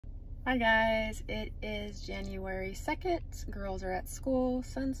Hi guys, it is January 2nd. Girls are at school,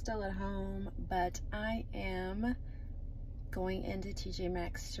 son's still at home, but I am going into TJ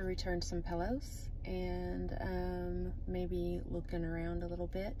Maxx to return some pillows and maybe looking around a little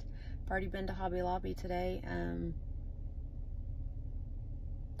bit. I've already been to Hobby Lobby today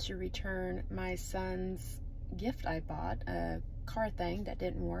to return my son's gift I bought, a car thing that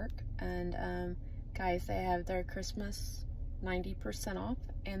didn't work. And guys, they have their Christmas 90% off,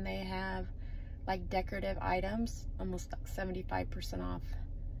 and they have like decorative items almost like 75% off.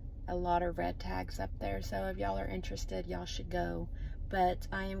 A lot of red tags up there, so if y'all are interested, y'all should go. But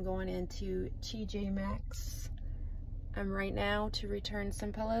I am going into TJ Maxx right now to return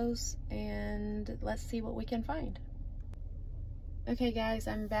some pillows, and let's see what we can find. Okay guys,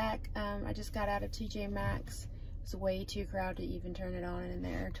 I'm back. I just got out of TJ Maxx. It's way too crowded to even turn it on in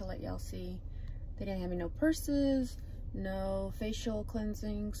there to let y'all see. They didn't have no purses, no facial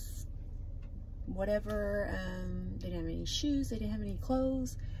cleansings, whatever. They didn't have any shoes, they didn't have any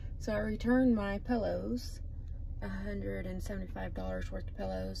clothes. So I returned my pillows, $175 worth of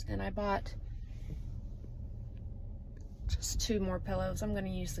pillows, and I bought just 2 more pillows. I'm going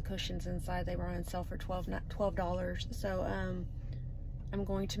to use the cushions inside. They were on sale for $12. So I'm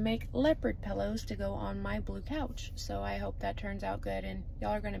going to make leopard pillows to go on my blue couch. So I hope that turns out good, and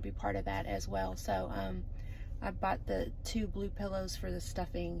y'all are going to be part of that as well. So I bought the 2 blue pillows for the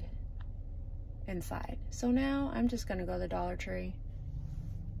stuffing inside. So now I'm just going to go to the Dollar Tree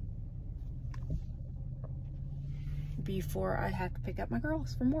before I have to pick up my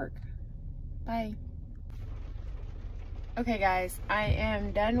girls from work. Bye. Okay guys, I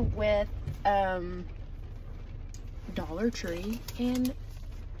am done with Dollar Tree, and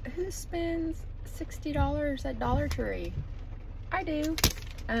who spends $60 at Dollar Tree? I do.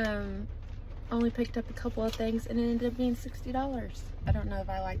 Only picked up a couple of things and it ended up being $60. I don't know if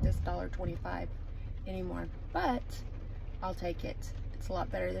I like this $1.25 anymore, but I'll take it. It's a lot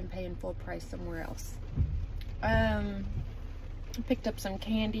better than paying full price somewhere else. I picked up some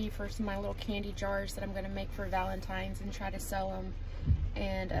candy for some of my little candy jars that I'm going to make for Valentine's and try to sell them.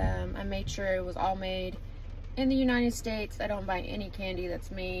 And I made sure it was all made in the United States. I don't buy any candy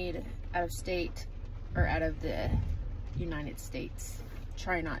that's made out of state or out of the United States.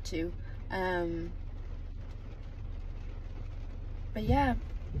 Try not to. But yeah,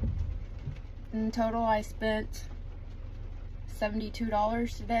 in total I spent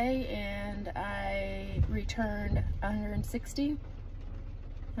 $72 today, and I returned $175,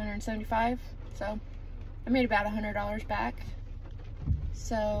 so I made about $100 back.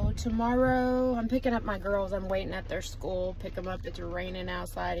 So tomorrow I'm picking up my girls. I'm waiting at their school, pick them up. It's raining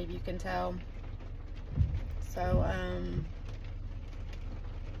outside, if you can tell. So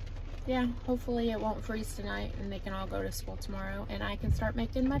yeah, hopefully it won't freeze tonight and they can all go to school tomorrow, and I can start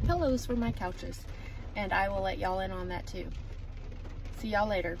making my pillows for my couches, and I will let y'all in on that too. See y'all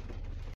later.